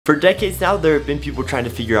For decades now, there have been people trying to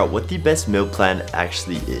figure out what the best meal plan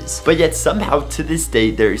actually is. But yet somehow to this day,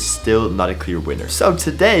 there is still not a clear winner. So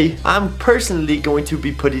today, I'm personally going to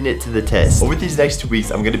be putting it to the test. Over these next 2 weeks,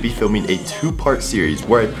 I'm going to be filming a 2-part series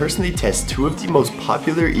where I personally test 2 of the most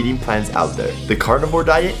popular eating plans out there. The carnivore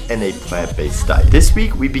diet and a plant-based diet. This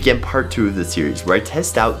week, we begin part 2 of the series where I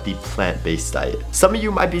test out the plant-based diet. Some of you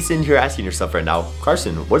might be sitting here asking yourself right now,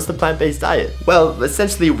 Carson, what's the plant-based diet? Well,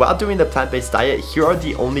 essentially, while doing the plant-based diet, here are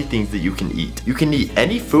the only things that you can eat. You can eat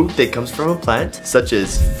any food that comes from a plant, such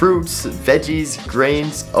as fruits, veggies,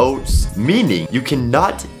 grains, oats, meaning you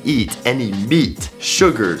cannot eat any meat,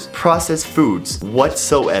 sugars, processed foods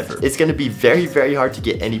whatsoever. It's gonna be very, very hard to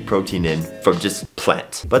get any protein in from just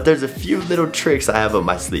plant. But there's a few little tricks I have up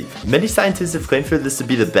my sleeve. Many scientists have claimed for this to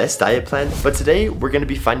be the best diet plan, but today we're gonna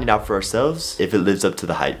be finding out for ourselves if it lives up to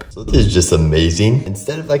the hype. So this is just amazing.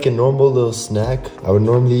 Instead of like a normal little snack, I would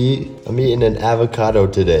normally eat, I'm eating an avocado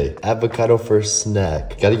today. Avocado for a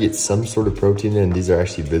snack. Gotta get some sort of protein in. These are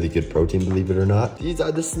actually really good protein, believe it or not. These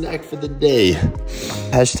are the snack for the day.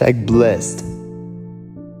 Hashtag blessed.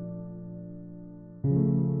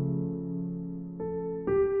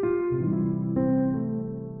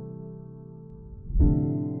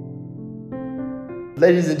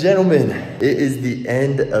 Ladies and gentlemen, it is the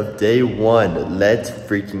end of day 1. Let's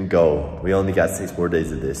freaking go. We only got 6 more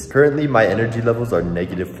days of this. Currently, my energy levels are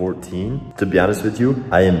 -14. To be honest with you,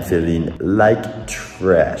 I am feeling like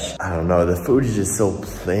trash. I don't know, the food is just so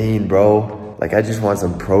plain, bro. Like, I just want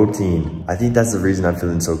some protein. I think that's the reason I'm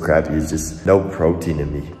feeling so crappy, is just no protein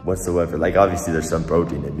in me whatsoever. Like, obviously there's some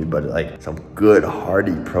protein in me, but like some good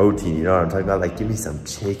hearty protein, you know what I'm talking about? Like, give me some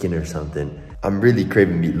chicken or something. I'm really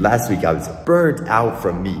craving meat. Last week I was burnt out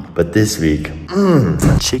from meat, but this week,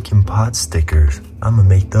 chicken pot stickers. I'm gonna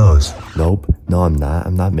make those. Nope, no I'm not.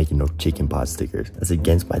 I'm not making no chicken pot stickers. That's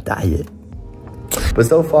against my diet. But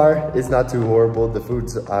so far, it's not too horrible. The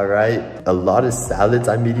food's all right. A lot of salads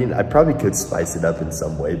I'm eating. I probably could spice it up in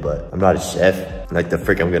some way, but I'm not a chef. Like the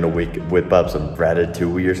frick, I'm gonna whip up some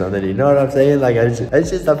ratatouille or something. You know what I'm saying? Like, it's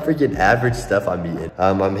just a freaking average stuff I'm eating.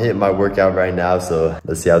 I'm hitting my workout right now, so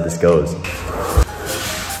let's see how this goes.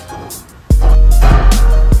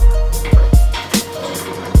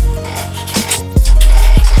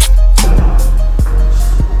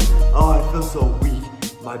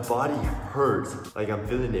 My body hurts, like I'm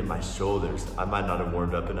feeling it in my shoulders. I might not have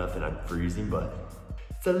warmed up enough and I'm freezing, but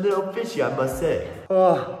it's a little fishy, I must say.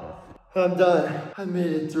 Oh, I'm done. I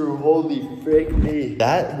made it through, holy frick me.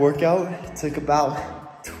 That workout took about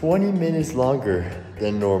 20 minutes longer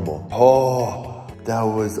than normal. Oh, that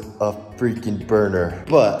was a freaking burner.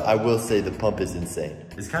 But I will say the pump is insane.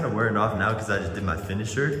 It's kind of wearing off now because I just did my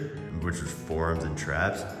finisher, which was forearms and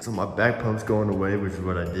traps. So my back pump's going away, which is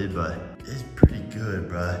what I did, but it's pretty good,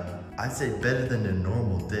 bruh. I'd say better than a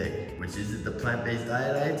normal day, which is the plant-based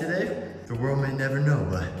diet I ate today. The world may never know,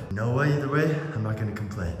 but you know what, either way, I'm not gonna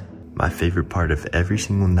complain. My favorite part of every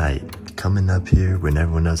single night, coming up here when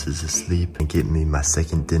everyone else is asleep and getting me my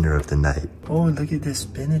second dinner of the night. Oh, look at this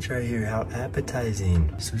spinach right here, how appetizing.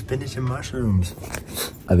 Some spinach and mushrooms.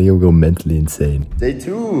 I think I'll go mentally insane. Day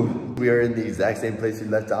 2, we are in the exact same place we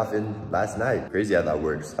left off in last night. Crazy how that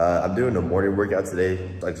works. I'm doing a morning workout today,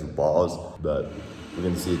 like some balls, but we're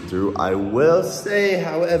gonna see it through. I will say,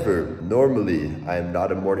 however, normally I am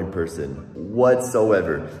not a morning person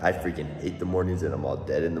whatsoever. I freaking hate the mornings and I'm all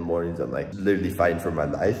dead in the mornings. I'm like literally fighting for my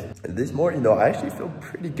life. And this morning though, I actually feel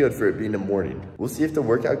pretty good for it being a morning. We'll see if the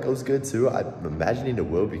workout goes good too. I'm imagining it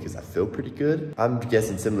will because I feel pretty good. I'm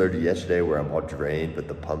guessing similar to yesterday where I'm all drained, but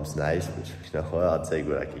the pump's nice, which, you know, well, I'll take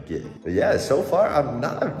what I could get. But yeah, so far I'm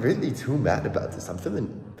not really too mad about this. I'm feeling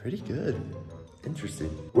pretty good. Interesting.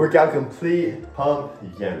 Workout complete. Pump, you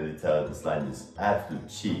can't really tell, this line is absolute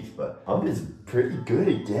cheap, but pump is pretty good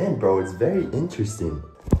again, bro. It's very interesting.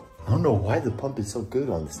 I don't know why the pump is so good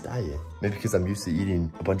on this diet. Maybe because I'm used to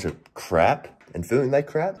eating a bunch of crap and feeling like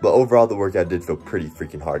crap. But overall, the workout did feel pretty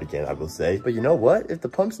freaking hard again, I will say. But you know what? If the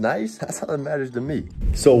pump's nice, that's all that matters to me.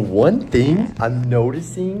 So one thing I'm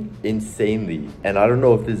noticing insanely, and I don't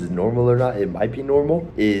know if this is normal or not, it might be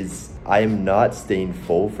normal, is I am not staying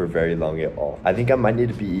full for very long at all. I think I might need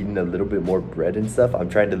to be eating a little bit more bread and stuff. I'm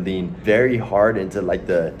trying to lean very hard into like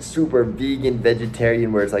the super vegan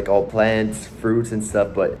vegetarian where it's like all plants, fruits and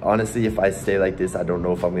stuff. But honestly, if I stay like this, I don't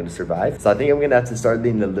know if I'm gonna survive. So I think I'm gonna have to start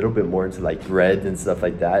leaning a little bit more into like bread bread and stuff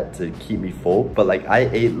like that to keep me full. But like I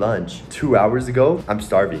ate lunch 2 hours ago. I'm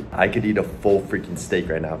starving. I could eat a full freaking steak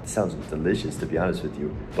right now. It sounds delicious, to be honest with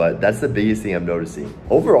you. But that's the biggest thing I'm noticing.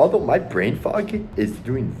 Overall though, my brain fog is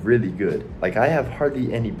doing really good. Like I have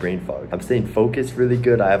hardly any brain fog. I'm staying focused really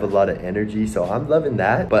good. I have a lot of energy, so I'm loving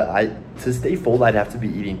that. But to stay full, I'd have to be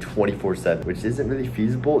eating 24/7, which isn't really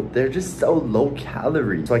feasible. They're just so low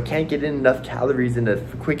calorie. So I can't get in enough calories in a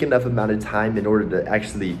quick enough amount of time in order to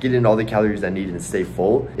actually get in all the calories I need and stay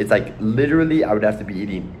full. It's like literally I would have to be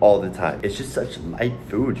eating all the time. It's just such light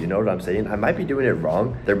food, you know what I'm saying? I might be doing it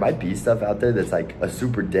wrong. There might be stuff out there that's like a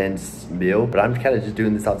super dense meal, but I'm kind of just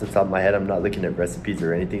doing this off the top of my head. I'm not looking at recipes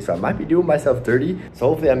or anything, so I might be doing myself dirty. So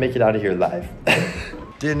hopefully I make it out of here live.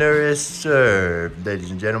 Dinner is served,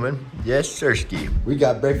 ladies and gentlemen. Yes, sirski. We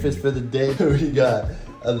got breakfast for the day. We got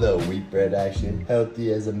a little wheat bread action.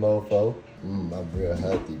 Healthy as a mofo. I'm real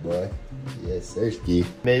healthy, boy. Yes, sirski.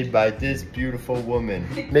 Made by this beautiful woman.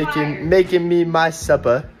 Making me my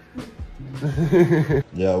supper.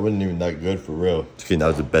 Yeah, it wasn't even that good for real. That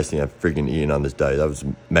was the best thing I've freaking eaten on this diet. That was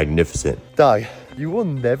magnificent. Dog, you will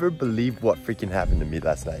never believe what freaking happened to me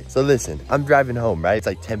last night. So listen, I'm driving home, right? It's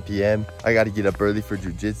like 10 p.m. I gotta get up early for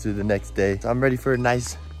jujitsu the next day. So I'm ready for a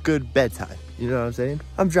nice, good bedtime. You know what I'm saying?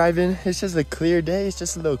 I'm driving, it's just a clear day, it's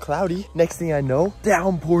just a little cloudy. Next thing I know,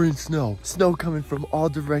 downpouring snow. Snow coming from all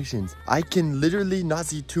directions. I can literally not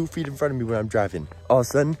see 2 feet in front of me when I'm driving. All of a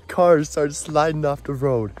sudden, cars started sliding off the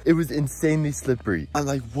road. It was insanely slippery. I'm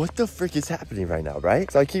like, what the frick is happening right now, right?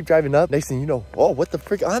 So I keep driving up. Next thing you know, oh, what the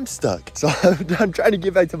frick? I'm stuck. So I'm trying to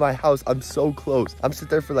get back to my house. I'm so close. I'm sitting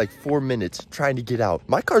there for like 4 minutes trying to get out.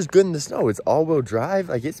 My car's good in the snow. It's all-wheel drive.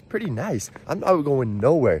 Like, it's pretty nice. I'm not going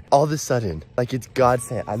nowhere. All of a sudden, like it's God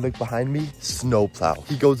sent. I look behind me, snowplow.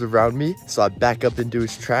 He goes around me, so I back up into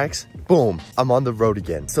his tracks. Boom, I'm on the road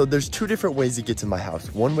again. So there's 2 different ways to get to my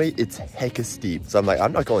house. One way, it's hecka steep. So I'm like,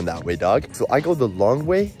 I'm not going that way, dog. So I go the long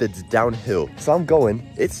way that's downhill. So I'm going,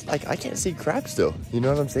 it's like, I can't see crap still. You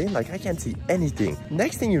know what I'm saying? Like, I can't see anything.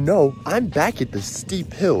 Next thing you know, I'm back at the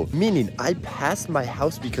steep hill, meaning I passed my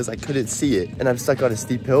house because I couldn't see it. And I'm stuck on a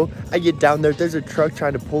steep hill. I get down there, there's a truck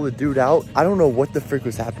trying to pull the dude out. I don't know what the frick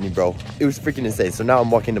was happening, bro. It was freaking insane. So now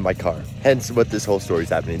I'm walking to my car. Hence what this whole story is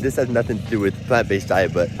happening. This has nothing to do with plant-based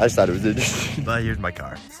diet, but I just thought it was interesting. But here's my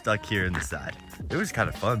car, stuck here in the side. It was kind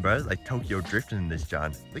of fun, bro. It was like Tokyo drifting in this,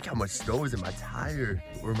 John. Look how much snow is in my tire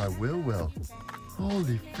or my wheel well.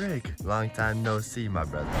 Holy frick. Long time no see, my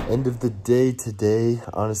brother. End of the day today.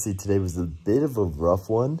 Honestly, today was a bit of a rough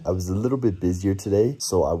one. I was a little bit busier today,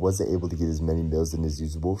 so I wasn't able to get as many meals in as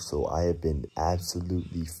usual. So I have been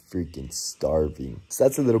absolutely freaking starving. So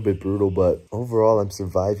that's a little bit brutal, but overall, I'm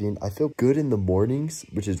surviving. I feel good in the mornings,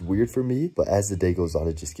 which is weird for me. But as the day goes on,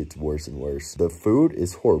 it just gets worse and worse. The food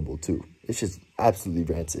is horrible too. It's just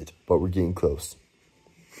absolutely rancid, but we're getting close.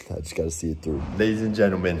 I just gotta see it through. Ladies and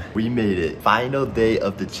gentlemen, we made it. Final day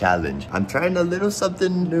of the challenge. I'm trying a little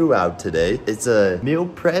something new out today. It's a meal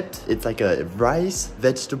prepped. It's like a rice,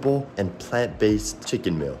 vegetable, and plant-based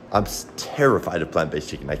chicken meal. I'm terrified of plant-based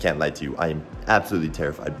chicken. I can't lie to you. I am absolutely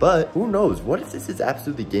terrified. But who knows? What if this is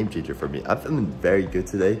absolutely game changer for me? I'm feeling very good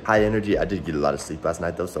today. High energy. I did get a lot of sleep last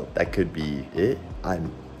night though, so that could be it.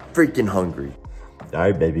 I'm freaking hungry. All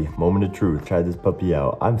right, baby, moment of truth. Try this puppy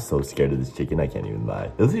out. I'm so scared of this chicken, I can't even lie.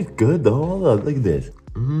 This is good though. Hold up, look at this.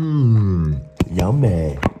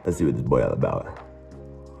 Yummy. Let's see what this boy all about.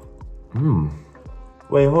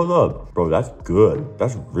 Wait, hold up. Bro, that's good.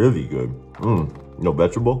 That's really good. No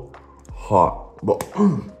vegetable? Hot. But,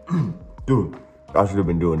 dude, I should have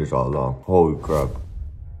been doing this all along. Holy crap.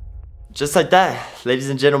 Just like that, ladies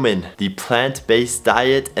and gentlemen, the plant-based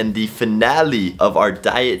diet and the finale of our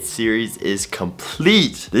diet series is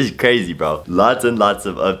complete. This is crazy, bro. Lots and lots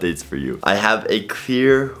of updates for you. I have a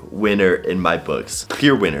clear winner in my books.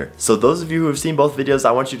 Clear winner. So those of you who have seen both videos,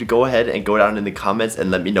 I want you to go ahead and go down in the comments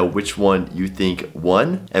and let me know which one you think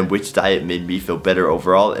won and which diet made me feel better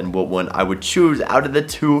overall and what one I would choose out of the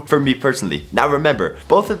 2 for me personally. Now remember,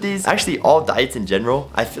 both of these, actually all diets in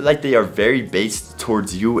general, I feel like they are very based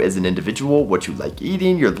towards you as an individual, what you like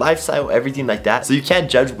eating, your lifestyle, everything like that. So you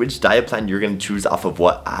can't judge which diet plan you're gonna choose off of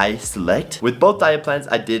what I select. With both diet plans,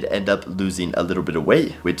 I did end up losing a little bit of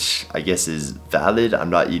weight, which I guess is valid. I'm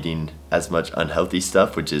not eating as much unhealthy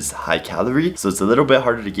stuff, which is high calorie, so it's a little bit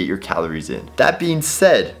harder to get your calories in. That being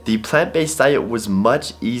said, the plant-based diet was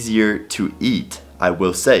much easier to eat, I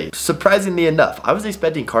will say. Surprisingly enough, I was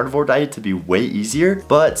expecting carnivore diet to be way easier,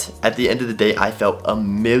 but at the end of the day, I felt a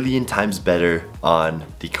million times better on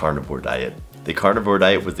the carnivore diet. The carnivore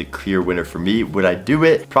diet was the clear winner for me. Would I do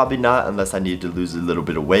it? Probably not, unless I needed to lose a little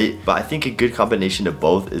bit of weight. But I think a good combination of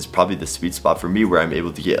both is probably the sweet spot for me, where I'm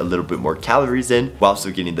able to get a little bit more calories in while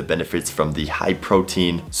also getting the benefits from the high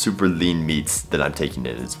protein, super lean meats that I'm taking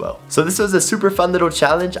in as well. So this was a super fun little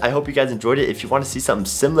challenge. I hope you guys enjoyed it. If you want to see something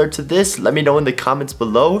similar to this, let me know in the comments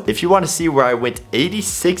below. If you want to see where I went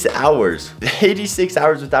 86 hours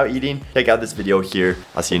without eating, check out this video here.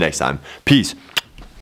 I'll see you next time. Peace.